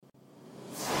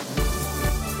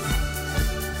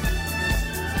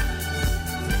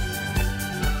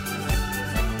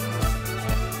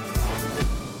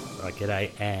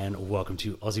G'day and welcome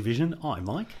to Aussie Vision. I'm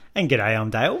Mike. And g'day, I'm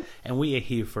Dale. And we are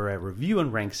here for our review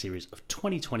and rank series of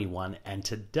 2021. And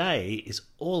today is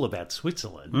all about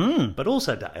Switzerland. But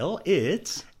also, Dale,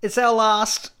 It's our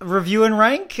last review and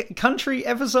rank country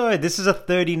episode. This is a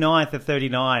 39th of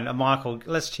 39. Michael,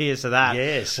 let's cheers to that.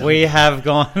 Yes. We have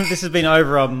gone, this has been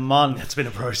over a month. It's been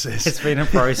a process. It's been a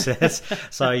process.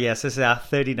 So yes, this is our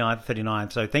 39th,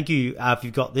 39th. So thank you if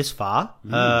you've got this far,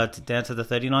 down to the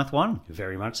 39th one.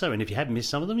 Very much so. And if you have missed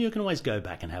some of them, you can always go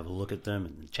back and have a look at them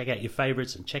and check out your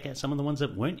favourites and check out some of the ones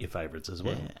that weren't your favourites as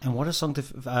well. Yeah. And what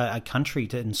a country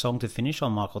and song to finish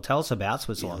on, Michael. Tell us about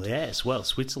Switzerland. Yes, well,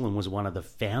 Switzerland was one of the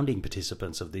founding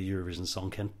participants of the Eurovision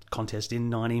Song Contest in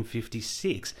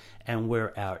 1956 and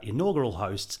were our inaugural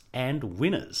hosts and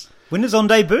winners. Winners on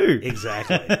debut.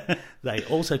 Exactly. They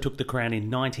also took the crown in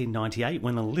 1998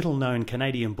 when a little-known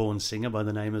Canadian-born singer by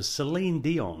the name of Celine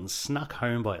Dion snuck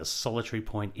home by a solitary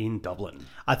point in Dublin.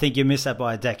 I think you missed that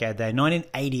by a decade there.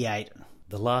 1988.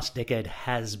 The last decade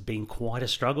has been quite a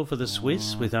struggle for the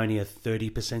Swiss, with only a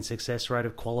 30% success rate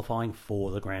of qualifying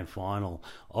for the grand final.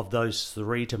 Of those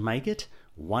three to make it,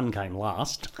 one came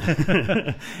last,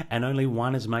 and only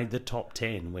one has made the top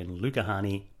 10 when Luca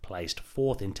Hänni placed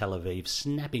fourth in Tel Aviv,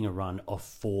 snapping a run of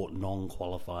 4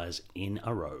 non-qualifiers in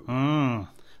a row.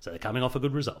 So they're coming off a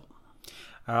good result.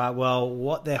 All right, well,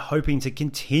 what they're hoping to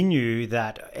continue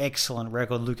that excellent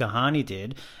record Luca Hänni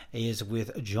did is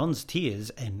with John's Tears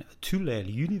and Tout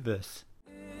l'univers.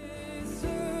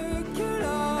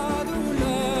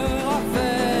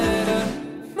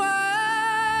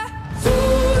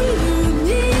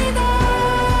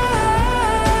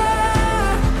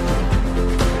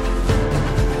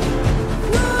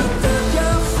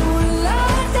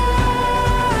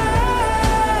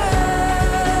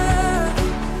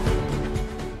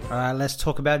 Let's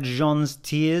talk about John's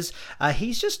Tears.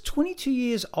 He's just 22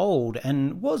 years old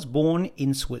and was born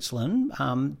in Switzerland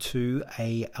to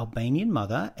a Albanian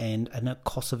mother and a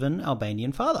Kosovan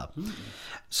Albanian father.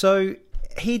 So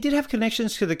he did have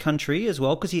connections to the country as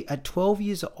well because at 12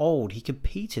 years old, he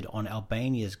competed on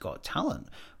Albania's Got Talent,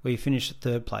 where he finished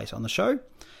third place on the show.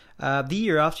 The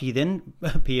year after, he then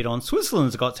appeared on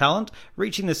Switzerland's Got Talent,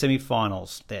 reaching the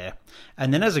semi-finals there.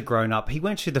 And then as a grown-up, he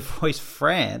went to The Voice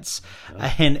France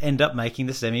and ended up making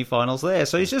the semi-finals there.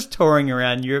 So he's just touring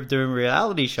around Europe doing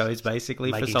reality shows,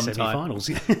 basically, Making for some semi-finals.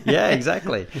 time. Yeah,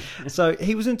 exactly. So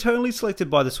he was internally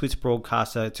selected by the Swiss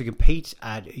broadcaster to compete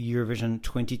at Eurovision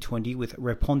 2020 with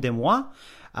Répondez-moi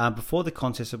before the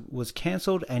contest was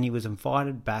cancelled, and he was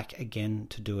invited back again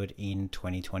to do it in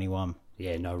 2021.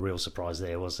 Yeah, no real surprise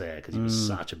there, was there? Because he was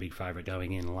such a big favourite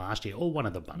going in last year, or one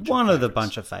of the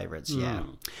bunch of favourites, yeah.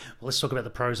 Well, let's talk about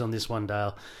the pros on this one,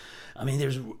 Dale. I mean,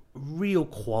 there's real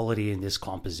quality in this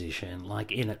composition,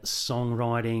 like in its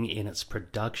songwriting, in its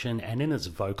production, and in its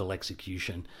vocal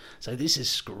execution. So this is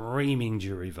screaming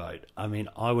jury vote. I mean,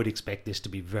 I would expect this to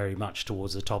be very much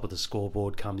towards the top of the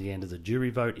scoreboard come the end of the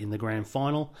jury vote in the grand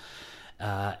final.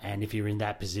 And if you're in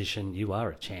that position, you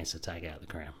are a chance to take out the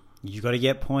crown. You've got to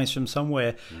get points from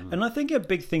somewhere. And I think a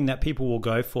big thing that people will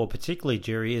go for, particularly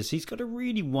Jury, is he's got a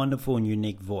really wonderful and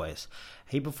unique voice.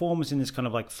 He performs in this kind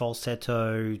of like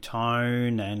falsetto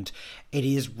tone, and it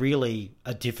is really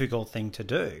a difficult thing to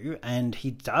do. And he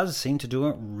does seem to do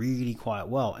it really quite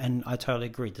well. And I totally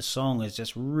agree. The song is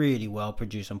just really well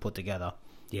produced and put together.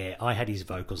 Yeah, I had his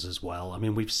vocals as well. I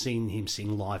mean, we've seen him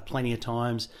sing live plenty of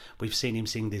times. We've seen him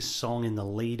sing this song in the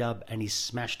lead-up, and he's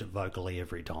smashed it vocally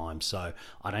every time. So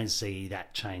I don't see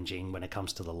that changing when it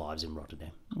comes to the lives in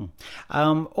Rotterdam.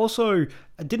 Also,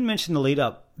 I didn't mention the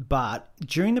lead-up, but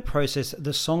during the process,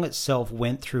 the song itself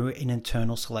went through an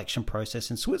internal selection process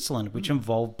in Switzerland, which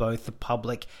involved both the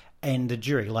public and the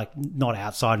jury, like not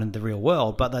outside in the real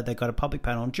world, but that they got a public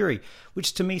panel and jury,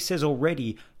 which to me says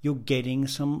already you're getting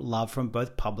some love from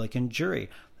both public and jury.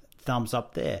 Thumbs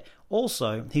up there.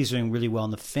 Also, he's doing really well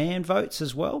in the fan votes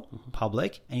as well,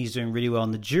 public, and he's doing really well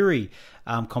in the jury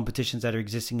competitions that are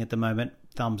existing at the moment.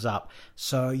 Thumbs up.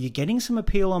 So you're getting some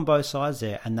appeal on both sides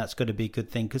there, and that's got to be a good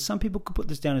thing because some people could put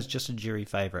this down as just a jury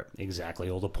favourite. Exactly.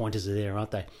 All the pointers are there,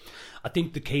 aren't they? I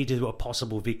think the key to a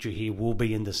possible victory here will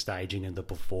be in the staging and the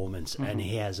performance, and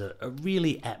he has a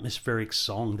really atmospheric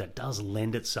song that does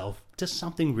lend itself to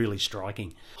something really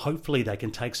striking. Hopefully they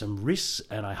can take some risks,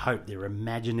 and I hope they're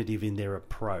imaginative in their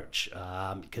approach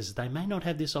because they may not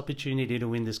have this opportunity to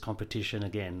win this competition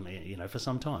again, for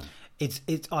some time.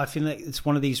 I feel like it's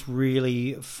one of these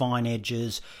really fine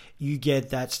edges. You get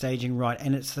that staging right,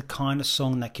 and it's the kind of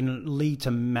song that can lead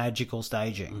to magical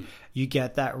staging. You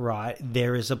get that right,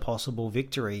 there is a possible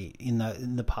victory in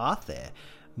the path there,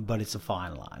 but it's a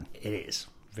fine line. It is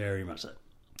very much so.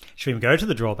 Should we go to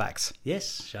the drawbacks?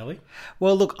 Yes, shall we?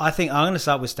 Well, look, I think I'm going to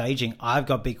start with staging. I've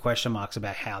got big question marks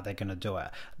about how they're going to do it.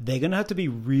 They're going to have to be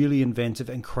really inventive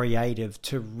and creative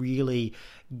to really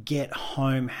get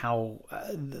home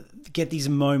get these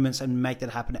moments and make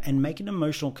that happen and make an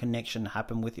emotional connection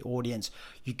happen with the audience.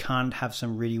 You can't have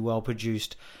some really well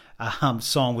produced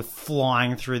song with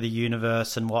flying through the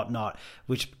universe and whatnot,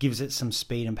 which gives it some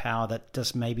speed and power that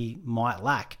just maybe might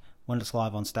lack when it's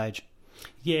live on stage.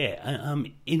 Yeah,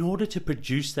 in order to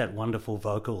produce that wonderful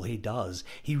vocal he does,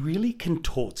 he really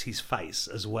contorts his face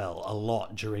as well a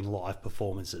lot during live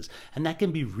performances, and that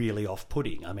can be really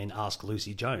off-putting. I mean, ask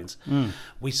Lucy Jones.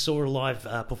 We saw a live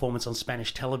performance on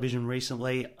Spanish television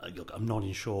recently. Look, I'm not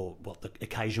sure what the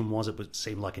occasion was. It would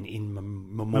seem like an in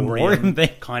memoriam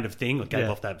kind of thing. It gave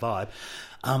off that vibe.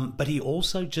 But he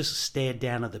also just stared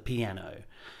down at the piano.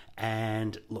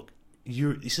 And look,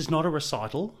 this is not a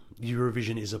recital.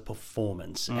 Eurovision is a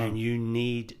performance, and you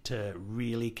need to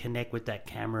really connect with that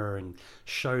camera and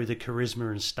show the charisma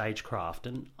and stagecraft.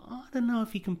 And I don't know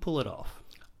if he can pull it off.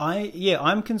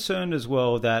 I'm concerned as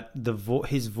well that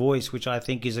his voice, which I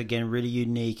think is again really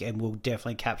unique and will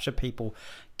definitely capture people,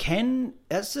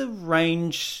 that's a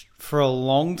range for a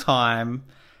long time.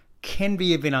 Can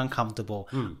be a bit uncomfortable.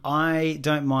 I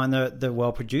don't mind the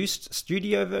well-produced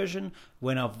studio version.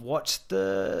 When I've watched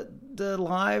the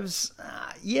lives,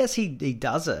 yes, he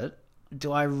does it.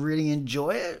 Do I really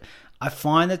enjoy it? I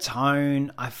find the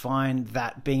tone, I find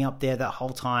that being up there that whole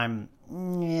time,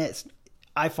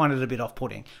 I find it a bit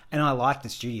off-putting. And I like the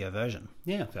studio version.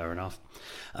 Yeah, fair enough.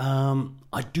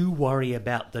 I do worry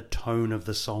about the tone of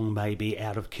the song maybe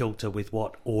out of kilter with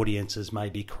what audiences may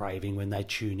be craving when they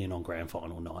tune in on Grand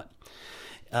Final night.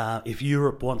 If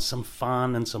Europe wants some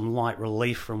fun and some light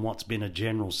relief from what's been a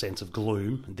general sense of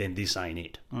gloom, then this ain't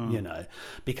it,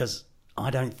 because I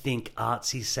don't think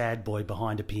artsy sad boy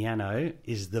behind a piano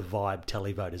is the vibe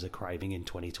televoters are craving in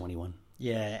 2021.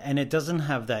 Yeah, and it doesn't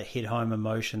have that hit-home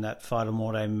emotion that Fado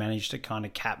Morte managed to kind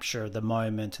of capture the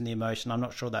moment and the emotion. I'm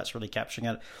not sure that's really capturing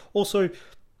it. Also,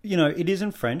 it is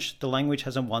in French. The language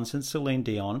hasn't won since Celine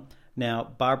Dion. Now,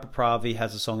 Barbara Pravi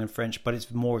has a song in French, but it's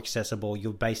more accessible.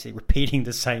 You're basically repeating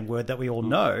the same word that we all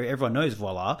know. Everyone knows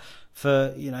voila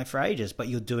for ages, but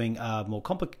you're doing more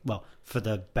complicated. Well, for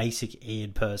the basic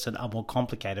eared person, a more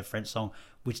complicated French song,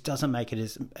 which doesn't make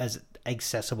it as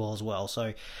accessible as well.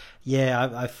 So,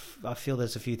 yeah, I feel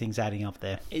there's a few things adding up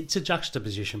there. It's a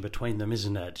juxtaposition between them,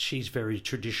 isn't it? She's very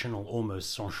traditional,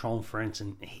 almost chanson French,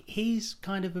 and he's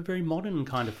kind of a very modern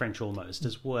kind of French almost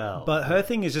as well. But her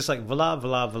thing is just like voila,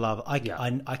 voila, voila. I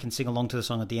can sing along to the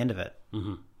song at the end of it.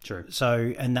 Mm-hmm. True.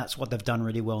 So, and that's what they've done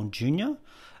really well in Junior.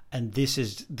 And this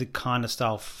is the kind of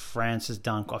style France has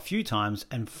done quite a few times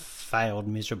and failed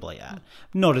miserably at.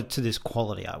 Not to this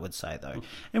quality, I would say, though.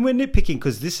 And we're nitpicking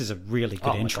because this is a really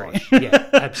good entry. Gosh. Yeah,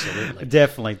 absolutely.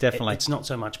 Definitely. It's not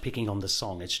so much picking on the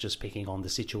song, it's just picking on the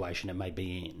situation it may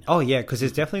be in. Oh, yeah, because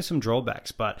there's definitely some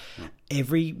drawbacks, but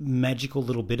every magical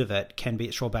little bit of it can be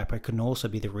its drawback, but it can also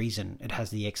be the reason it has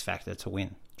the X factor to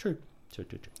win. True.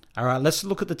 All right, let's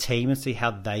look at the team and see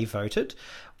how they voted.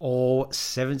 All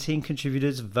 17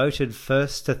 contributors voted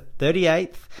 1st to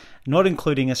 38th, not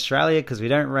including Australia because we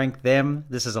don't rank them.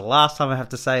 This is the last time I have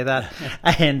to say that.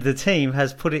 And the team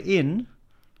has put it in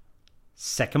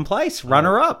second place,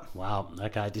 runner-up. Wow,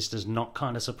 okay, this does not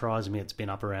kind of surprise me. It's been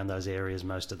up around those areas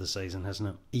most of the season, hasn't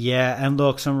it? Yeah, and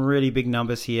look, some really big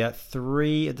numbers here.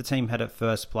 3 of the team had it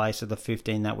first place of the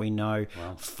 15 that we know.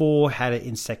 Wow. 4 had it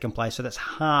in second place, so that's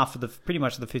half of pretty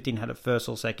much the 15 had it first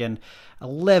or second.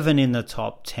 11 in the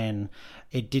top 10.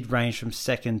 It did range from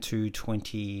 2nd to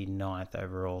 29th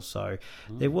overall, so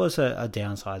there was a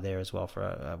downside there as well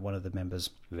for one of the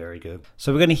members. Very good.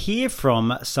 So we're going to hear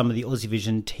from some of the Aussie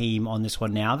Vision team on this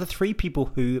one now. The 3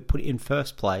 people who put it in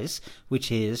first place,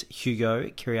 which is Hugo,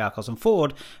 Kyriakos and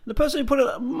Ford. And the person who put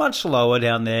it much lower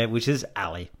down there, which is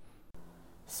Ali.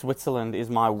 Switzerland is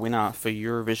my winner for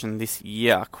Eurovision this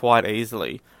year, quite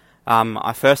easily.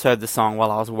 I first heard the song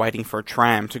while I was waiting for a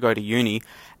tram to go to uni,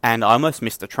 and I almost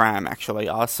missed the tram, actually.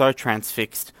 I was so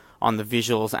transfixed on the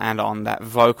visuals and on that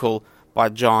vocal by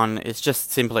John. It's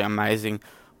just simply amazing.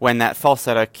 When that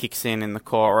falsetto kicks in the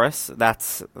chorus,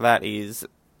 that is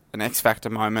an X Factor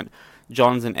moment.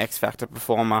 John's an X Factor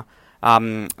performer.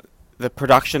 The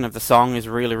production of the song is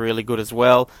really, really good as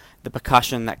well. The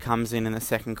percussion that comes in the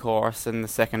second chorus and the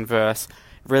second verse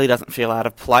really doesn't feel out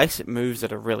of place. It moves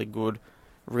at a really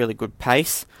good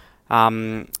pace.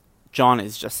 John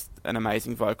is just an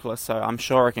amazing vocalist, so I'm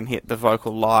sure he can hit the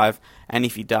vocal live, and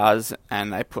if he does,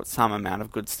 and they put some amount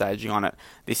of good staging on it,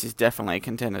 this is definitely a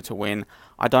contender to win.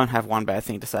 I don't have one bad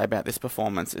thing to say about this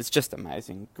performance. It's just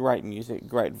amazing. Great music,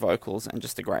 great vocals, and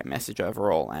just a great message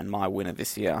overall, and my winner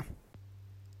this year.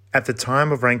 At the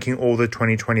time of ranking all the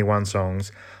 2021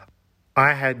 songs,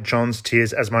 I had John's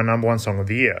Tears as my number one song of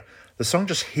the year. The song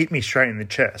just hit me straight in the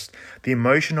chest. The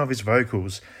emotion of his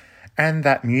vocals and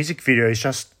that music video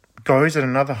just goes at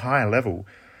another higher level.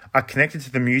 I connected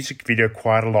to the music video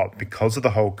quite a lot because of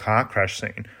the whole car crash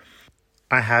scene.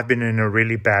 I have been in a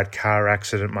really bad car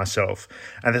accident myself,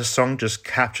 and the song just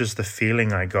captures the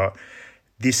feeling I got.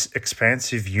 This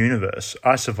expansive universe.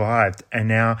 I survived, and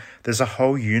now there's a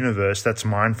whole universe that's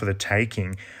mine for the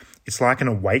taking. It's like an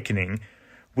awakening,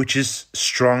 which is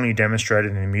strongly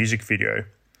demonstrated in the music video.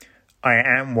 I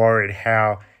am worried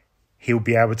how he'll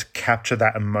be able to capture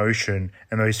that emotion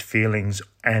and those feelings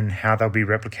and how they'll be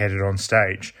replicated on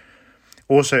stage.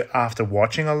 Also, after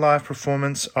watching a live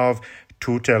performance of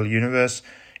Total Universe,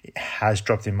 it has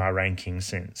dropped in my rankings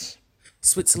since.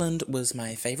 Switzerland was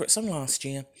my favourite song last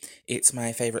year, it's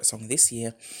my favourite song this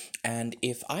year, and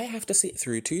if I have to sit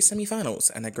through 2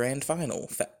 semi-finals and a grand final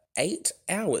for 8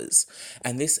 hours,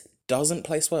 and this doesn't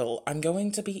place well, I'm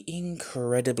going to be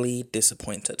incredibly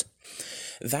disappointed.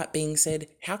 That being said,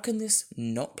 how can this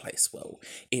not place well?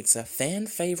 It's a fan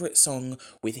favourite song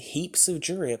with heaps of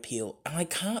jury appeal, and I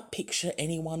can't picture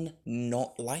anyone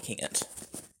not liking it.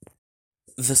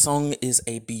 The song is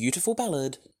a beautiful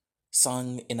ballad,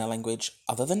 sung in a language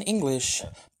other than English,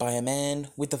 by a man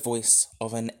with the voice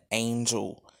of an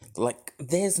angel. Like,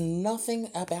 there's nothing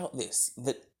about this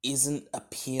that isn't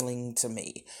appealing to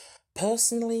me.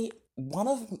 Personally, one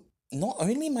of not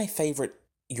only my favourite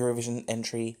Eurovision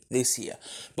entry this year,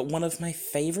 but one of my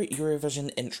favourite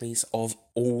Eurovision entries of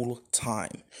all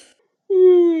time.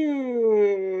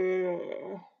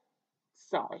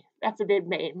 Sorry, that's a bit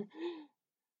mean.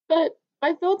 But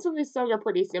my thoughts on this song are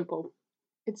pretty simple.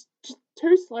 It's just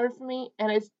too slow for me,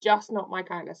 and it's just not my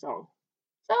kind of song.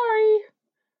 Sorry.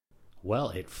 Well,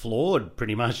 it floored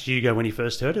pretty much Hugo when he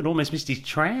first heard it. Almost missed his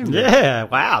tram. Yeah,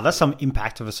 wow, that's some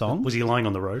impact of a song. Was he lying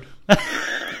on the road?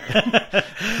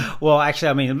 Well, actually,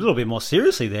 I mean, a little bit more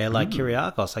seriously there, like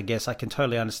Kyriakos, I guess I can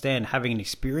totally understand having an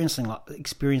experience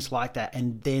like that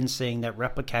and then seeing that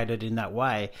replicated in that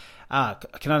way. I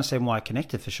can understand why I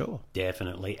connected for sure.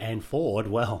 Definitely. And Ford,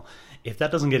 well, if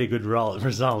that doesn't get a good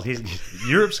result,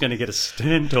 Europe's going to get a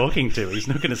stern talking to. He's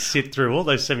not going to sit through all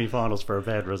those semi-finals for a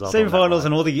bad result. Semi-finals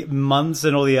and all the months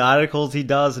and all the articles he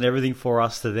does and everything for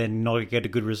us to then not get a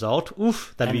good result.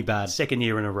 Oof, that'd be bad. Second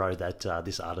year in a row that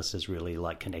this artist has really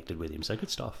connected with him. So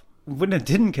good stuff. When it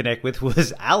didn't connect with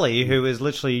was Ali, who was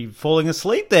literally falling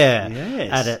asleep there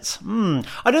at it.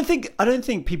 I don't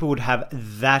think people would have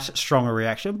that strong a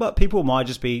reaction, but people might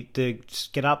just be to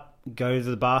just get up, go to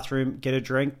the bathroom, get a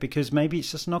drink, because maybe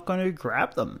it's just not going to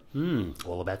grab them.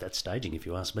 All about that staging, if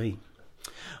you ask me.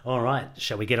 All right,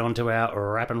 shall we get on to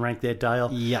our wrap and rank there, Dale?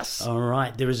 Yes. All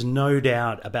right, there is no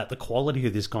doubt about the quality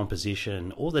of this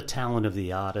composition or the talent of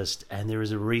the artist, and there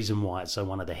is a reason why it's so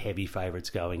one of the heavy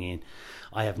favourites going in.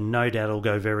 I have no doubt it'll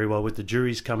go very well with the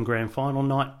juries come grand final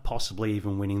night, possibly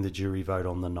even winning the jury vote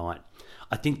on the night.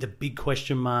 I think the big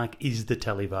question mark is the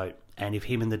televote, and if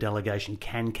him and the delegation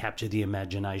can capture the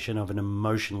imagination of an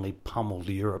emotionally pummeled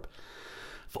Europe.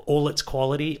 For all its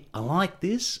quality, I like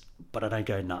this, but I don't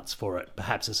go nuts for it.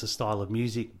 Perhaps it's a style of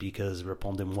music, because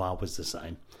Répondez-moi was the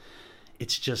same.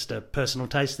 It's just a personal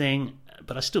taste thing,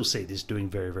 but I still see this doing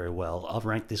very, very well. I've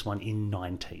ranked this one in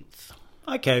 19th.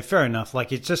 Okay, fair enough.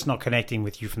 Like, it's just not connecting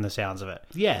with you from the sounds of it.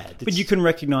 Yeah. But you can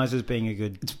recognise as being a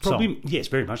good song. Yes,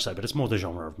 very much so, but it's more the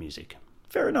genre of music.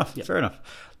 Fair enough, fair enough.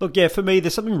 Look, yeah, for me,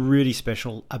 there's something really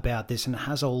special about this, and it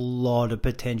has a lot of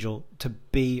potential to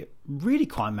be really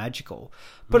quite magical,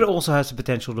 but it also has the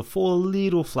potential to fall a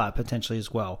little flat potentially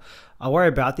as well. I worry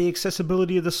about the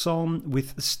accessibility of the song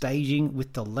with the staging,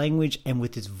 with the language, and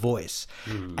with its voice.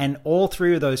 And all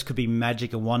three of those could be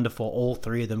magic and wonderful. All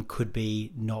three of them could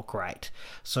be not great.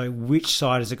 So which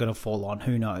side is it going to fall on?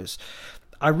 Who knows?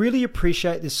 I really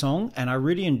appreciate this song, and I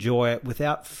really enjoy it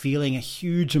without feeling a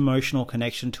huge emotional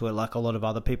connection to it like a lot of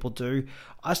other people do.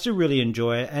 I still really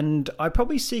enjoy it, and I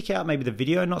probably seek out maybe the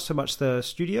video, not so much the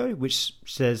studio, which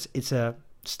says it's a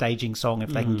staging song if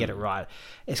they can get it right.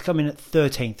 It's coming at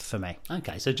 13th for me.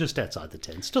 Okay, so just outside the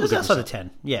 10. Still Just a good outside the result.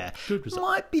 10, yeah. Good result.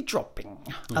 Might be dropping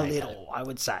a little, I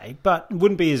would say. But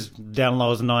wouldn't be as down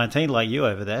low as 19 like you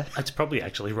over there. It's probably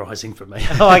actually rising for me.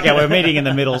 Oh, okay, we're meeting in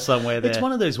the middle somewhere there. It's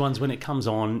one of those ones when it comes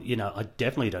on, I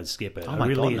definitely don't skip it. I my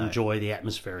really God, no. enjoy the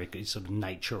atmospheric sort of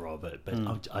nature of it, but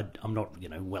I'm not,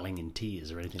 welling in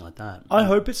tears or anything like that. I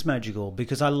hope it's magical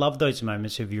because I love those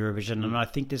moments of Eurovision and I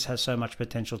think this has so much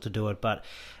potential to do it. But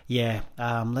yeah,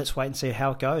 let's wait and see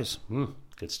how it goes.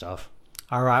 Good stuff.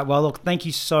 All right. Well, look, thank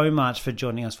you so much for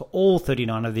joining us for all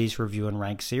 39 of these review and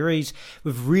rank series.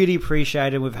 We've really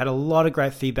appreciated it. We've had a lot of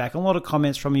great feedback, a lot of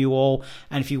comments from you all.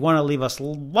 And if you want to leave us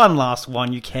one last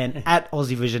one, you can at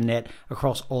AussieVisionNet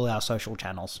across all our social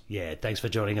channels. Yeah, thanks for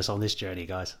joining us on this journey,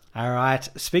 guys. All right.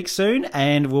 Speak soon,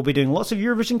 and we'll be doing lots of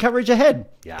Eurovision coverage ahead.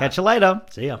 Yeah. Catch you later.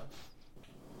 See ya.